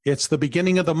It's the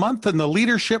beginning of the month, and the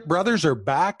Leadership Brothers are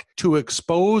back to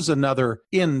expose another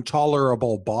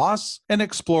intolerable boss and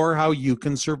explore how you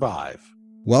can survive.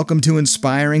 Welcome to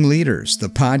Inspiring Leaders, the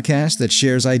podcast that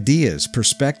shares ideas,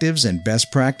 perspectives, and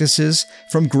best practices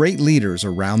from great leaders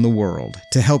around the world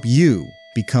to help you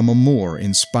become a more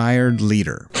inspired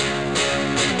leader.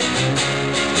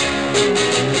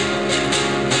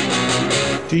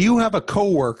 Do you have a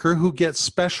coworker who gets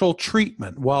special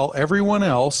treatment while everyone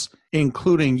else,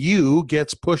 including you,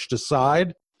 gets pushed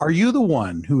aside? Are you the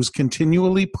one who's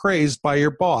continually praised by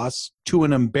your boss to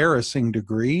an embarrassing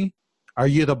degree? Are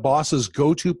you the boss's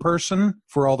go-to person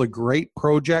for all the great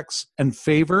projects and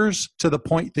favors to the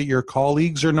point that your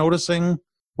colleagues are noticing?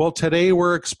 Well, today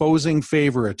we're exposing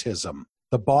favoritism,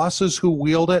 the bosses who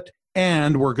wield it,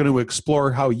 and we're going to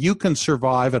explore how you can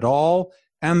survive it all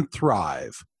and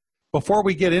thrive. Before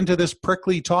we get into this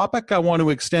prickly topic, I want to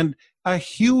extend a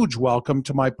huge welcome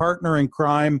to my partner in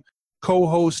crime,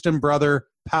 co-host and brother,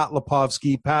 Pat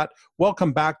Lepofsky. Pat,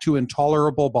 welcome back to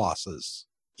Intolerable Bosses.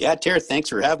 Yeah, Ter, thanks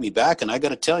for having me back, and I got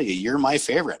to tell you, you're my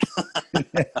favorite.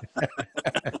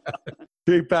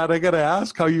 Hey, Pat, I got to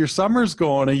ask how your summer's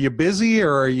going. Are you busy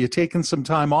or are you taking some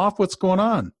time off? What's going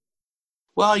on?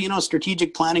 Well,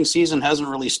 strategic planning season hasn't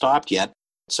really stopped yet.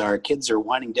 So our kids are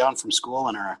winding down from school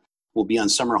and we'll be on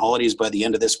summer holidays by the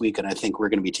end of this week, and I think we're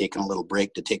going to be taking a little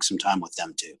break to take some time with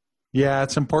them too. Yeah,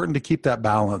 it's important to keep that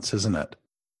balance, isn't it?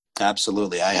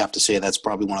 Absolutely. I have to say that's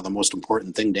probably one of the most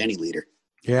important things to any leader.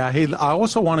 Yeah. Hey, I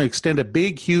also want to extend a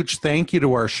big, huge thank you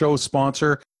to our show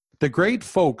sponsor, the great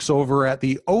folks over at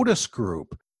the Otis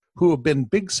Group, who have been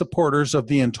big supporters of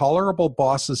the Intolerable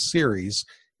Bosses series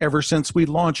ever since we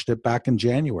launched it back in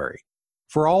January.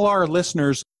 For all our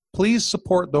listeners, please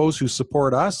support those who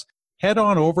support us. Head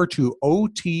on over to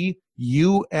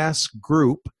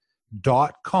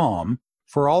otusgroup.com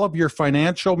for all of your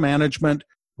financial management,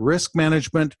 risk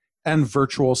management, and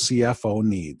virtual CFO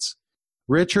needs.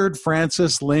 Richard,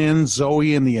 Francis, Lynn,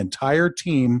 Zoe, and the entire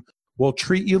team will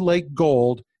treat you like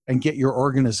gold and get your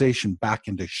organization back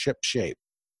into ship shape.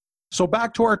 So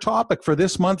back to our topic for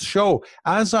this month's show.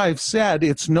 As I've said,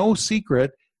 it's no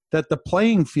secret that the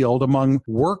playing field among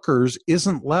workers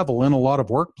isn't level in a lot of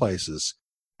workplaces.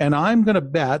 And I'm going to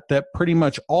bet that pretty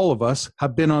much all of us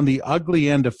have been on the ugly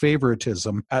end of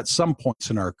favoritism at some points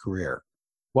in our career.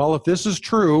 Well, if this is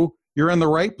true, you're in the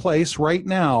right place right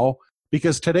now,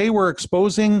 because today we're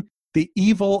exposing the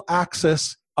evil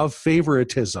axis of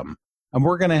favoritism. And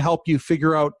we're going to help you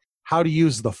figure out how to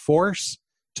use the force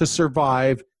to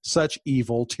survive such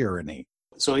evil tyranny.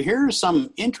 So here are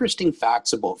some interesting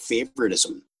facts about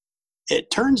favoritism.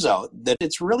 It turns out that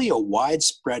it's really a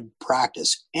widespread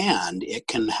practice, and it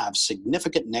can have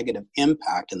significant negative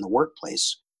impact in the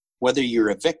workplace, whether you're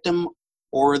a victim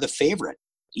or the favorite.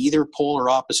 Either polar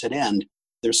opposite end,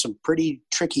 there's some pretty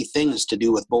tricky things to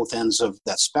do with both ends of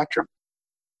that spectrum.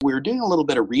 We were doing a little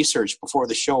bit of research before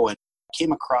the show and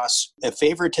came across a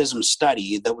favoritism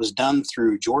study that was done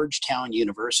through Georgetown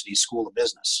University School of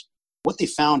Business. What they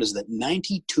found is that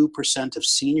 92% of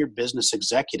senior business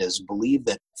executives believe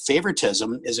that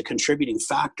favoritism is a contributing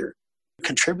factor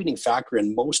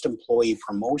in most employee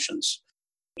promotions.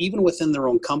 Even within their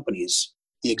own companies,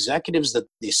 the executives that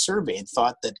they surveyed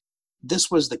thought that this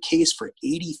was the case for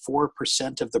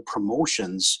 84% of the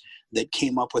promotions that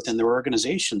came up within their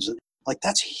organizations. Like,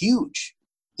 that's huge.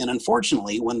 And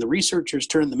unfortunately, when the researchers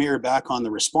turned the mirror back on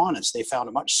the respondents, they found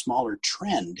a much smaller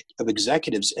trend of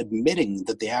executives admitting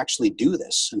that they actually do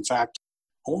this. In fact,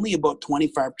 only about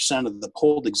 25% of the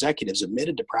polled executives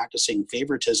admitted to practicing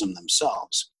favoritism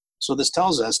themselves. So this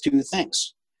tells us two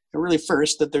things. Really,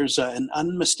 first, that there's an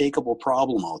unmistakable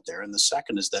problem out there. And the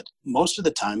second is that most of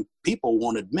the time, people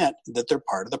won't admit that they're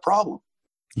part of the problem.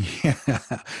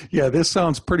 Yeah, this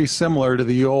sounds pretty similar to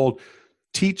the old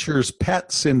teacher's pet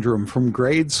syndrome from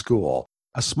grade school.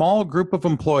 A small group of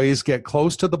employees get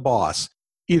close to the boss,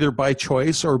 either by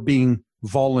choice or being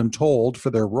voluntold for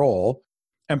their role,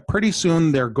 and pretty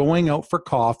soon they're going out for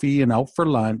coffee and out for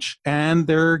lunch, and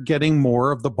they're getting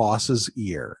more of the boss's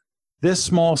ear. This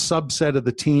small subset of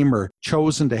the team are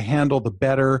chosen to handle the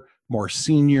better, more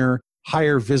senior,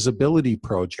 higher visibility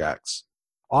projects.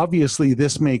 Obviously,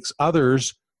 this makes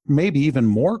others, maybe even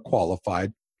more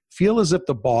qualified, feel as if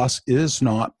the boss is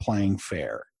not playing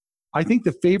fair. I think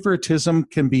the favoritism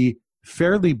can be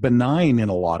fairly benign in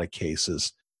a lot of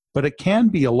cases, but it can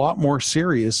be a lot more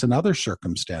serious in other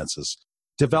circumstances,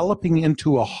 developing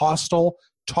into a hostile,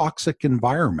 toxic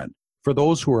environment for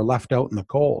those who are left out in the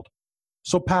cold.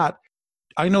 So, Pat,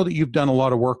 I know that you've done a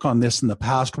lot of work on this in the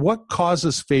past. What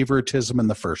causes favoritism in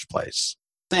the first place?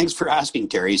 Thanks for asking,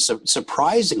 Terry. So,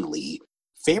 surprisingly,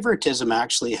 Favoritism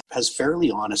actually has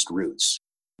fairly honest roots.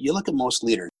 You look at most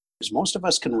leaders, most of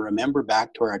us can remember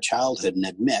back to our childhood and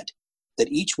admit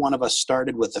that each one of us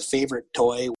started with a favorite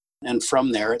toy, and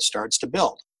from there it starts to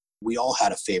build. We all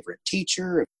had a favorite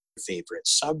teacher, a favorite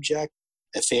subject,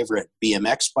 a favorite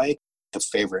BMX bike, a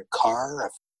favorite car,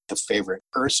 a favorite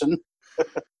person.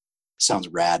 Sounds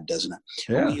rad, doesn't it?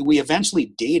 Yeah. We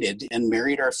eventually dated and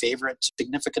married our favorite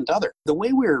significant other. The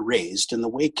way we were raised and the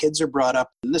way kids are brought up,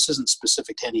 and this isn't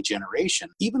specific to any generation,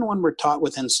 even when we're taught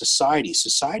within society,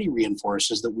 society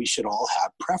reinforces that we should all have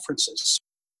preferences.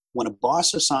 When a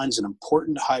boss assigns an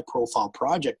important high-profile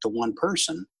project to one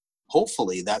person,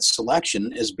 hopefully that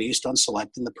selection is based on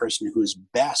selecting the person who is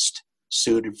best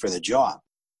suited for the job.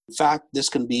 In fact, this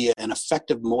can be an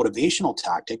effective motivational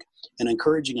tactic in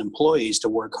encouraging employees to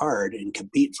work hard and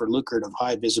compete for lucrative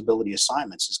high visibility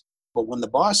assignments. But when the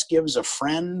boss gives a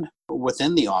friend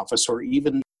within the office or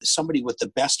even somebody with the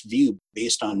best view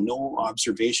based on no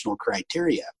observable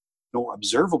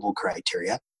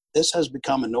criteria, this has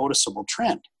become a noticeable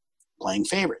trend, playing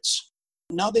favorites.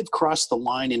 Now they've crossed the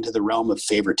line into the realm of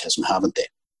favoritism, haven't they?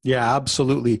 Yeah,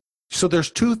 absolutely. So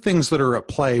there's two things that are at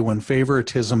play when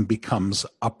favoritism becomes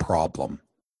a problem.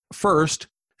 First,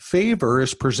 favor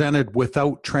is presented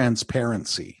without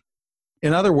transparency.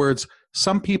 In other words,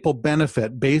 some people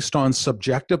benefit based on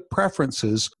subjective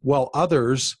preferences while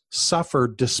others suffer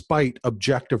despite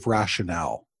objective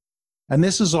rationale. And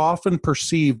this is often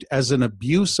perceived as an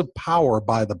abuse of power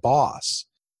by the boss.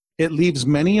 It leaves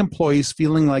many employees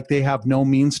feeling like they have no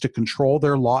means to control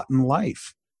their lot in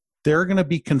life. They're going to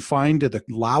be confined to the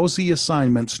lousy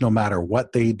assignments no matter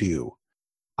what they do.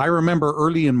 I remember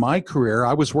early in my career,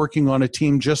 I was working on a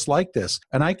team just like this,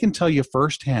 and I can tell you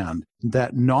firsthand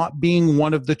that not being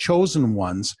one of the chosen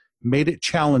ones made it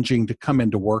challenging to come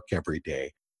into work every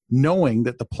day, knowing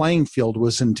that the playing field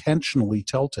was intentionally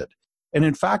tilted. And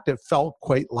in fact, it felt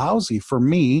quite lousy for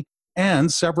me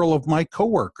and several of my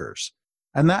coworkers.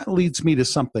 And that leads me to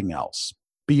something else.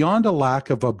 Beyond a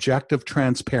lack of objective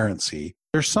transparency,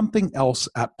 there's something else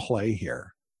at play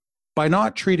here. By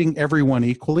not treating everyone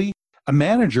equally, a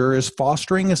manager is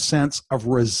fostering a sense of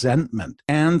resentment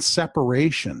and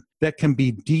separation that can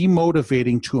be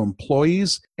demotivating to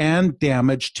employees and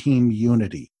damage team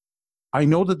unity. I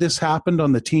know that this happened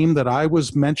on the team that I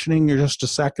was mentioning just a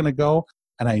second ago,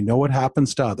 and I know it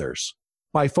happens to others.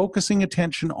 By focusing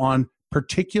attention on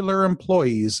particular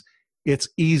employees, it's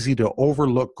easy to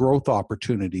overlook growth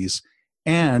opportunities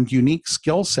and unique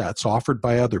skill sets offered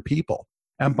by other people.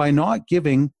 And by not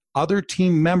giving other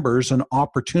team members an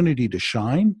opportunity to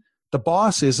shine, the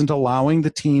boss isn't allowing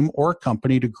the team or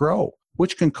company to grow,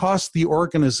 which can cost the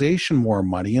organization more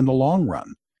money in the long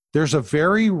run. There's a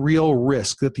very real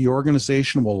risk that the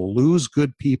organization will lose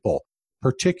good people,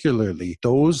 particularly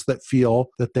those that feel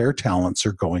that their talents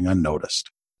are going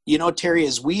unnoticed. You know, Terry,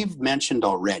 as we've mentioned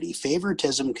already,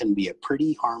 favoritism can be a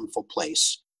pretty harmful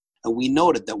place. And we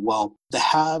noted that while the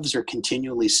haves are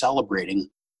continually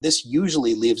celebrating, this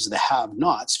usually leaves the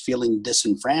have-nots feeling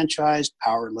disenfranchised,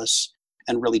 powerless,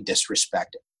 and really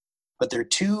disrespected. But there are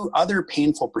two other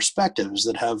painful perspectives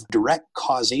that have direct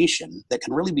causation that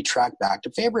can really be tracked back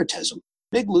to favoritism.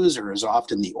 Big loser is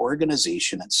often the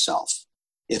organization itself.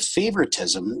 If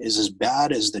favoritism is as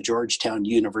bad as the Georgetown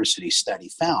University study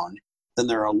found, then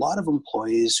there are a lot of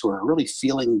employees who are really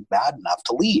feeling bad enough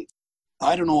to leave.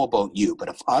 I don't know about you, but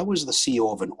if I was the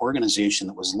CEO of an organization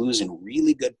that was losing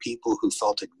really good people who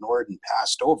felt ignored and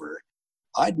passed over,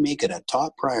 I'd make it a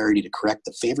top priority to correct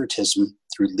the favoritism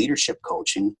through leadership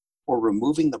coaching or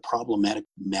removing the problematic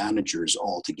managers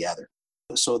altogether.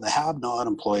 So the have-not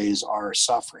employees are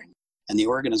suffering, and the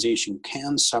organization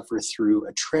can suffer through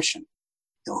attrition.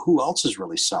 You know, who else is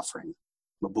really suffering?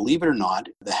 But believe it or not,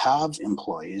 the have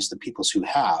employees, the people who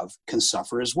have, can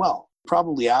suffer as well.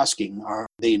 Probably asking, are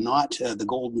they not the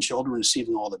golden children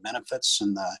receiving all the benefits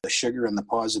and the sugar and the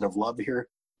positive love here,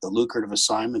 the lucrative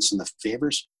assignments and the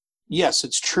favors? Yes,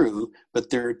 it's true,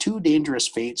 but there are two dangerous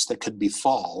fates that could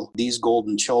befall these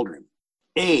golden children.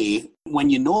 A, when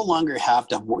you no longer have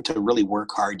to really work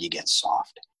hard, you get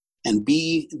soft. And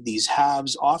B, these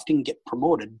haves often get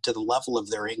promoted to the level of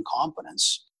their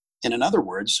incompetence. And in other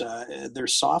words, they're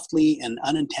softly and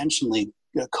unintentionally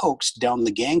coaxed down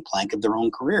the gangplank of their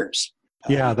own careers.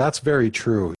 Yeah, that's very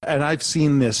true. And I've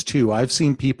seen this too. I've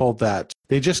seen people that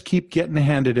they just keep getting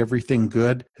handed everything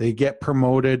good. They get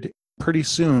promoted. Pretty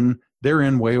soon, they're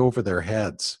in way over their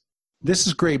heads. This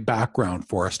is great background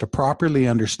for us to properly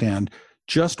understand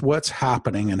just what's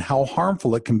happening and how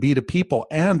harmful it can be to people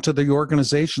and to the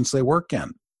organizations they work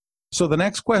in. So the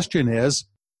next question is,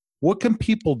 what can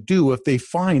people do if they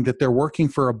find that they're working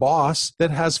for a boss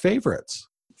that has favorites?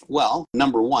 Well,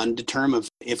 number one, determine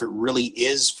if it really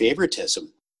is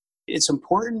favoritism. It's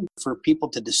important for people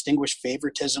to distinguish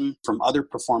favoritism from other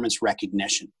performance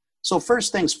recognition. So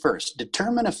first things first,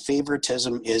 determine if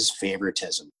favoritism is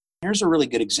favoritism. Here's a really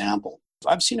good example.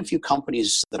 I've seen a few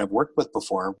companies that I've worked with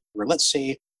before where, let's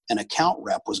say, an account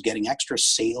rep was getting extra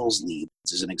sales leads,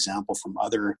 as an example, from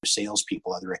other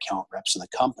salespeople, other account reps in the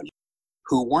company,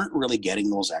 who weren't really getting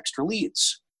those extra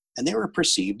leads, and they were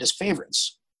perceived as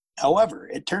favorites. However,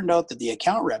 it turned out that the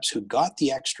account reps who got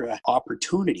the extra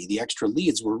opportunity, the extra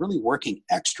leads, were really working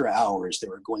extra hours. They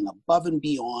were going above and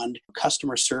beyond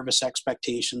customer service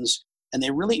expectations, and they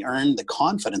really earned the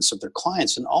confidence of their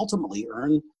clients and ultimately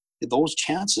earned those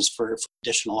chances for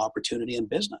additional opportunity in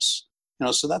business.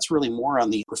 So that's really more on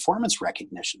the performance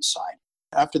recognition side.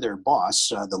 After their boss,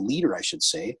 the leader, I should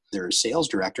say, their sales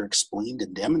director explained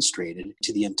and demonstrated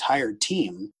to the entire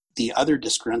team, the other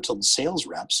disgruntled sales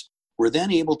reps were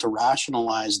then able to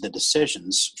rationalize the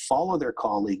decisions, follow their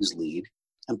colleagues' lead,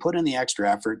 and put in the extra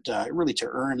effort really to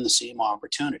earn the same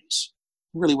opportunities.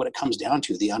 Really what it comes down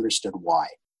to, they understood why.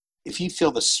 If you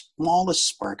feel the smallest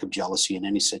spark of jealousy in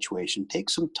any situation,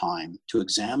 take some time to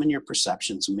examine your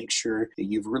perceptions and make sure that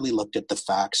you've really looked at the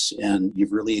facts and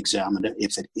you've really examined it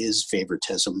if it is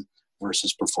favoritism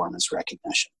versus performance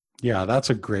recognition. Yeah,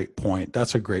 that's a great point.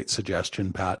 That's a great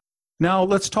suggestion, Pat. Now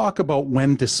let's talk about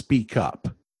when to speak up.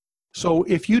 So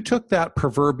if you took that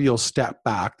proverbial step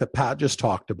back that Pat just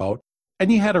talked about,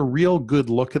 and you had a real good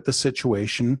look at the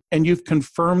situation, and you've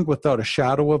confirmed without a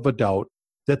shadow of a doubt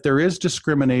that there is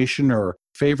discrimination or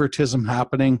favoritism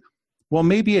happening, well,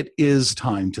 maybe it is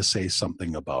time to say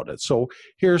something about it. So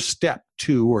here's step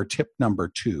 2 or tip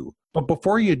number 2. But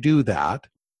before you do that,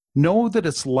 know that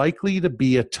it's likely to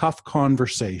be a tough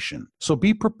conversation. So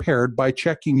be prepared by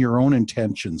checking your own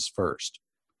intentions first.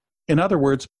 In other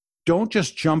words, don't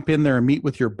just jump in there and meet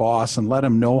with your boss and let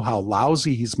him know how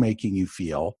lousy he's making you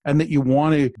feel and that you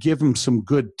want to give him some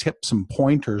good tips and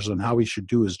pointers on how he should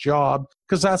do his job,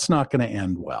 because that's not going to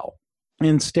end well.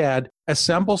 Instead,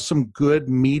 assemble some good,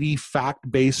 meaty,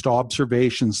 fact-based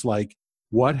observations like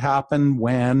what happened,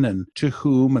 when, and to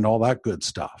whom, and all that good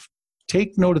stuff.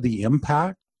 Take note of the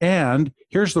impact, and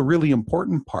here's the really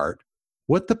important part,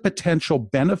 what the potential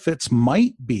benefits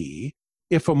might be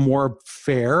if a more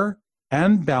fair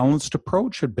and balanced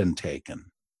approach had been taken.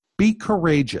 Be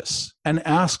courageous and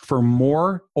ask for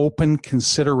more open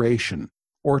consideration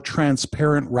or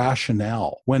transparent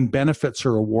rationale when benefits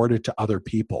are awarded to other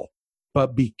people.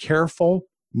 But be careful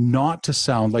not to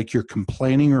sound like you're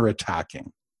complaining or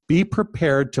attacking. Be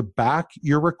prepared to back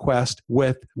your request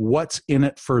with what's in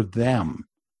it for them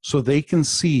so they can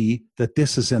see that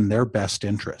this is in their best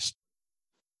interest.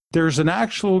 There's an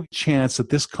actual chance that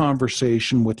this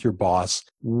conversation with your boss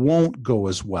won't go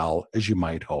as well as you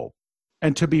might hope.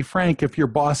 And to be frank, if your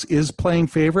boss is playing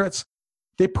favorites,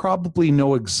 they probably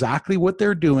know exactly what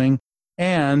they're doing,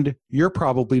 and you're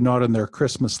probably not on their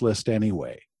Christmas list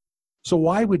anyway. So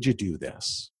why would you do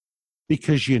this?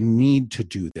 Because you need to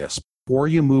do this before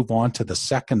you move on to the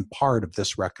second part of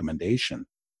this recommendation,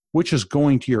 which is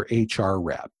going to your HR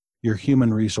rep, your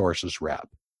human resources rep.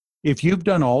 If you've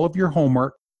done all of your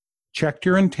homework, checked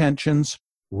your intentions,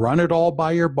 run it all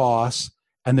by your boss,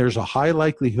 and there's a high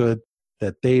likelihood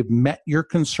that they've met your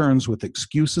concerns with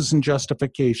excuses and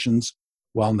justifications,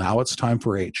 well, now it's time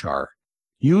for HR.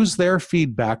 Use their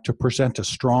feedback to present a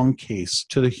strong case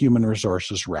to the human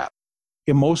resources rep.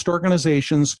 In most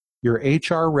organizations, your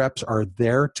HR reps are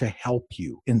there to help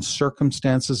you in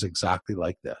circumstances exactly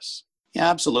like this. Yeah,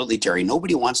 absolutely, Terry.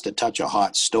 Nobody wants to touch a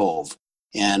hot stove.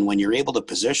 And when you're able to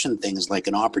position things like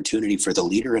an opportunity for the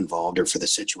leader involved or for the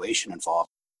situation involved,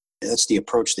 that's the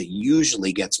approach that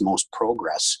usually gets most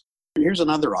progress. Here's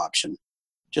another option.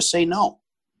 Just say no.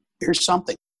 Here's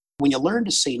something. When you learn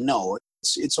to say no,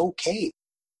 it's okay.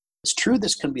 It's true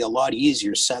this can be a lot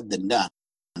easier said than done,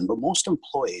 but most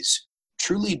employees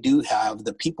truly do have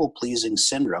the people-pleasing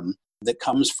syndrome that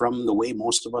comes from the way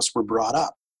most of us were brought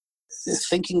up.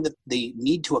 Thinking that they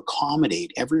need to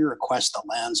accommodate every request that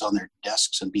lands on their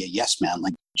desks and be a yes man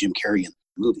like Jim Carrey in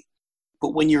the movie.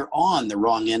 But when you're on the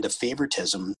wrong end of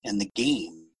favoritism in the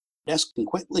game, desk can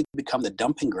quickly become the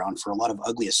dumping ground for a lot of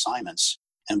ugly assignments.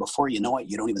 And before you know it,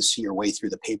 you don't even see your way through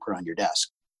the paper on your desk.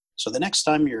 So the next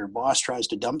time your boss tries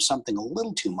to dump something a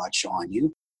little too much on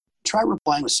you, try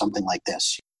replying with something like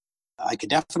this. I could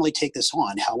definitely take this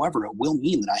on. However, it will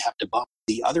mean that I have to bump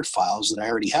the other files that I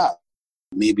already have.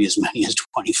 Maybe as many as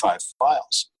 25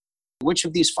 files. Which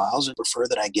of these files I prefer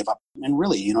that I give up? And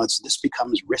really, this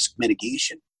becomes risk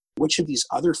mitigation. Which of these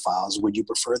other files would you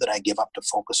prefer that I give up to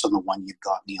focus on the one you've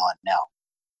got me on now?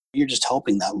 You're just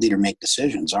helping that leader make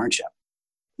decisions, aren't you?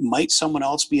 Might someone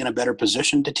else be in a better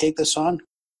position to take this on?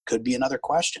 Could be another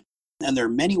question. And there are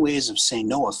many ways of saying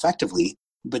no effectively,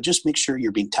 but just make sure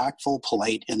you're being tactful,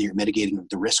 polite, and you're mitigating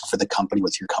the risk for the company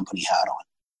with your company hat on.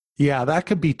 Yeah, that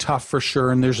could be tough for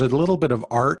sure. And there's a little bit of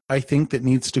art, I think, that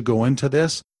needs to go into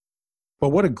this. But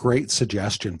what a great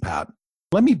suggestion, Pat.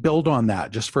 Let me build on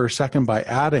that just for a second by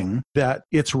adding that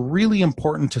it's really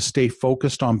important to stay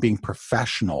focused on being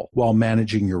professional while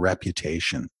managing your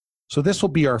reputation. So this will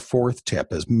be our fourth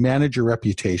tip, is manage your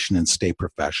reputation and stay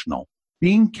professional.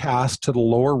 Being cast to the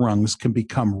lower rungs can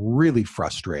become really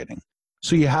frustrating.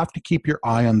 So you have to keep your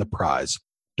eye on the prize.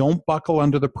 Don't buckle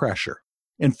under the pressure.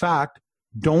 In fact,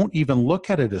 don't even look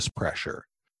at it as pressure.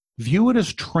 View it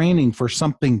as training for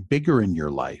something bigger in your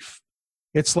life.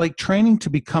 It's like training to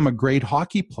become a great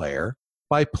hockey player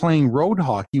by playing road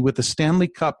hockey with a Stanley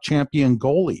Cup champion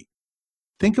goalie.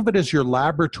 Think of it as your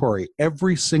laboratory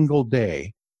every single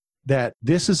day, that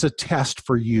this is a test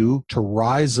for you to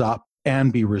rise up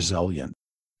and be resilient.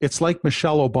 It's like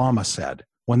Michelle Obama said,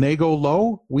 when they go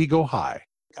low, we go high.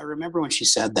 I remember when she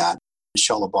said that,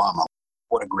 Michelle Obama.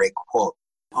 What a great quote.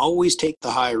 Always take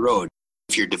the high road.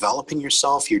 If you're developing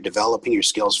yourself, you're developing your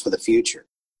skills for the future.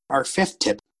 Our fifth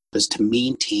tip is to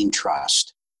maintain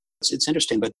trust. It's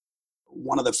interesting, but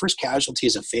one of the first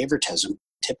casualties of favoritism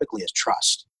typically is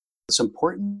trust. It's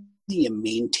important that you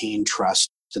maintain trust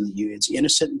and that it's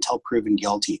innocent until proven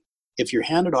guilty. If you're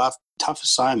handed off tough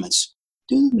assignments,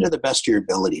 do them to the best of your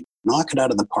ability. Knock it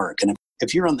out of the park. And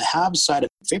if you're on the have side of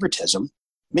favoritism,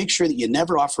 make sure that you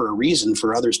never offer a reason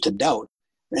for others to doubt,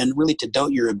 and really to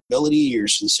doubt your ability, your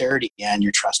sincerity, and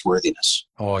your trustworthiness.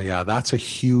 Oh yeah, that's a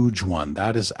huge one.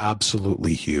 That is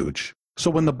absolutely huge.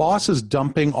 So when the boss is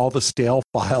dumping all the stale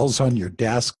files on your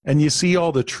desk and you see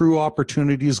all the true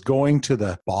opportunities going to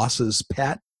the boss's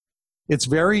pet, it's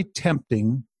very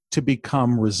tempting to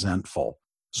become resentful.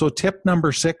 So tip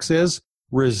number 6 is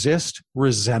resist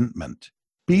resentment.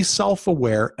 Be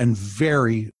self-aware and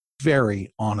very,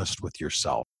 very honest with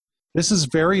yourself. This is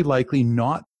very likely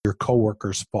not your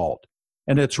coworker's fault.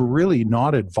 And it's really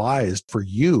not advised for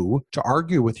you to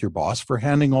argue with your boss for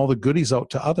handing all the goodies out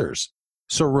to others.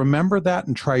 So remember that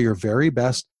and try your very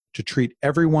best to treat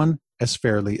everyone as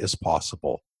fairly as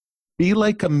possible. Be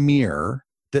like a mirror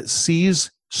that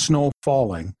sees snow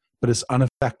falling but is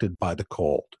unaffected by the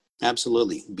cold.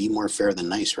 Absolutely. Be more fair than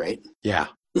nice, right? Yeah.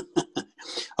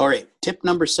 All right. Tip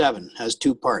number 7 has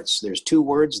 2 parts. There's 2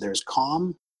 words. There's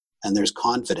calm and there's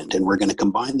confident. And we're going to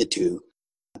combine the 2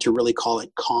 to really call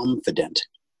it confident.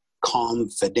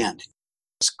 Confident.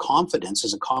 Confidence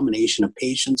is a combination of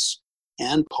patience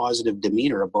and positive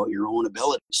demeanor about your own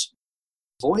abilities.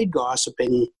 Avoid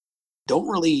gossiping. Don't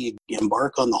really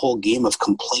embark on the whole game of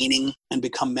complaining and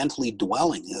become mentally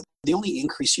dwelling. The only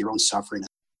increase your own suffering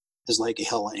is like a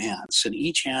hill of ants, and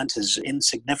each ant is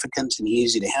insignificant and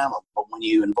easy to handle. But when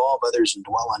you involve others and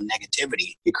dwell on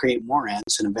negativity, you create more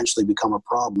ants and eventually become a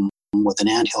problem with an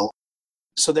anthill.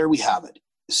 So there we have it.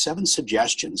 7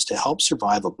 suggestions to help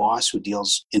survive a boss who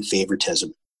deals in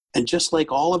favoritism. And just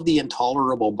like all of the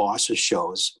Intolerable Bosses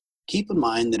shows, keep in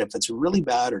mind that if it's really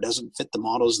bad or doesn't fit the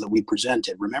models that we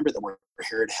presented, remember that we're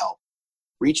here to help.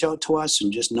 Reach out to us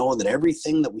and just know that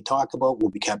everything that we talk about will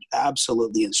be kept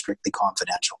absolutely and strictly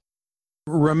confidential.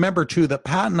 Remember, too, that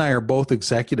Pat and I are both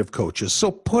executive coaches,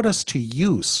 so put us to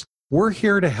use. We're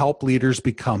here to help leaders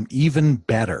become even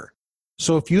better.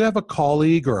 So if you have a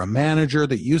colleague or a manager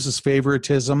that uses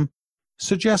favoritism,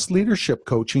 suggest leadership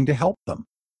coaching to help them.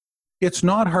 It's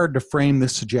not hard to frame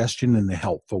this suggestion in a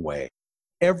helpful way.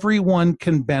 Everyone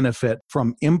can benefit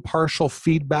from impartial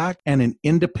feedback and an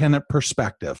independent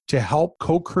perspective to help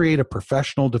co-create a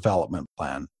professional development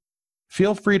plan.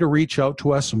 Feel free to reach out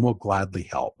to us and we'll gladly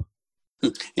help.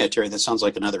 Yeah, Terry, that sounds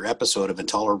like another episode of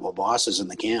Intolerable Bosses in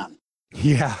the can.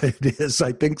 Yeah, it is.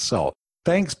 I think so.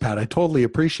 Thanks, Pat. I totally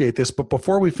appreciate this. But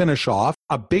before we finish off,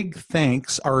 a big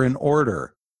thanks are in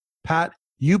order. Pat,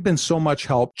 you've been so much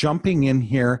help jumping in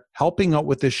here, helping out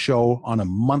with this show on a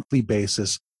monthly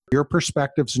basis. Your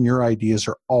perspectives and your ideas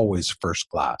are always first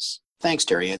class. Thanks,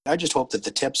 Terry. I just hope that the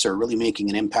tips are really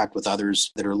making an impact with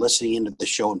others that are listening into the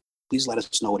show. Please let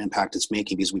us know what impact it's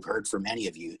making, because we've heard from many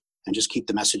of you, and just keep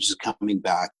the messages coming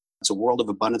back. It's a world of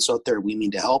abundance out there. We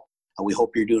need to help. We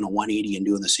hope you're doing a 180 and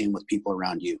doing the same with people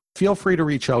around you. Feel free to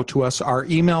reach out to us. Our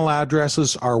email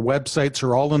addresses, our websites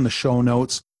are all in the show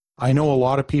notes. I know a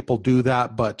lot of people do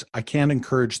that, but I can't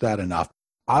encourage that enough.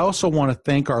 I also want to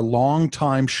thank our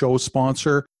longtime show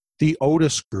sponsor, the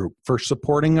Otis Group, for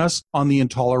supporting us on the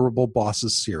Intolerable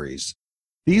Bosses series.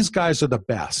 These guys are the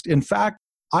best. In fact,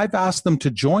 I've asked them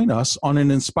to join us on an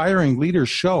Inspiring Leaders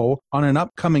show on an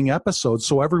upcoming episode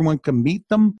so everyone can meet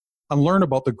them, and learn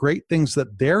about the great things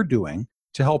that they're doing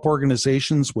to help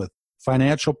organizations with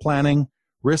financial planning,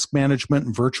 risk management,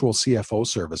 and virtual CFO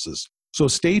services. So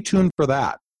stay tuned for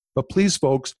that. But please,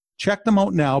 folks, check them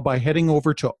out now by heading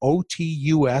over to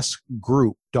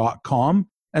otusgroup.com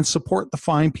and support the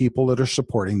fine people that are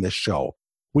supporting this show.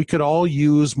 We could all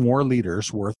use more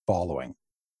leaders worth following.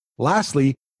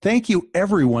 Lastly, thank you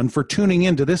everyone for tuning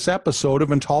in to this episode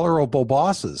of Intolerable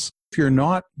Bosses. If you're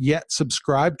not yet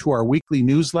subscribed to our weekly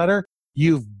newsletter,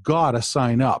 you've got to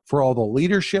sign up for all the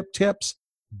leadership tips,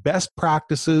 best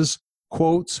practices,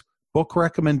 quotes, book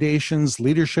recommendations,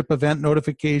 leadership event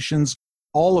notifications,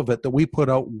 all of it that we put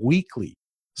out weekly.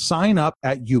 Sign up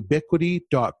at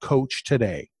ubiquity.coach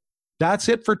today. That's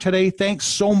it for today. Thanks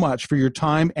so much for your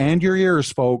time and your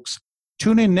ears, folks.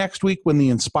 Tune in next week when the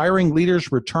Inspiring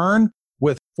Leaders return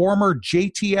with former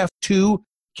JTF2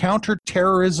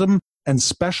 counterterrorism and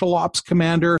special ops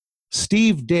commander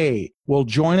Steve Day will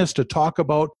join us to talk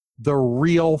about the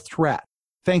real threat.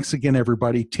 Thanks again,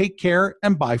 everybody. Take care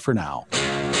and bye for now.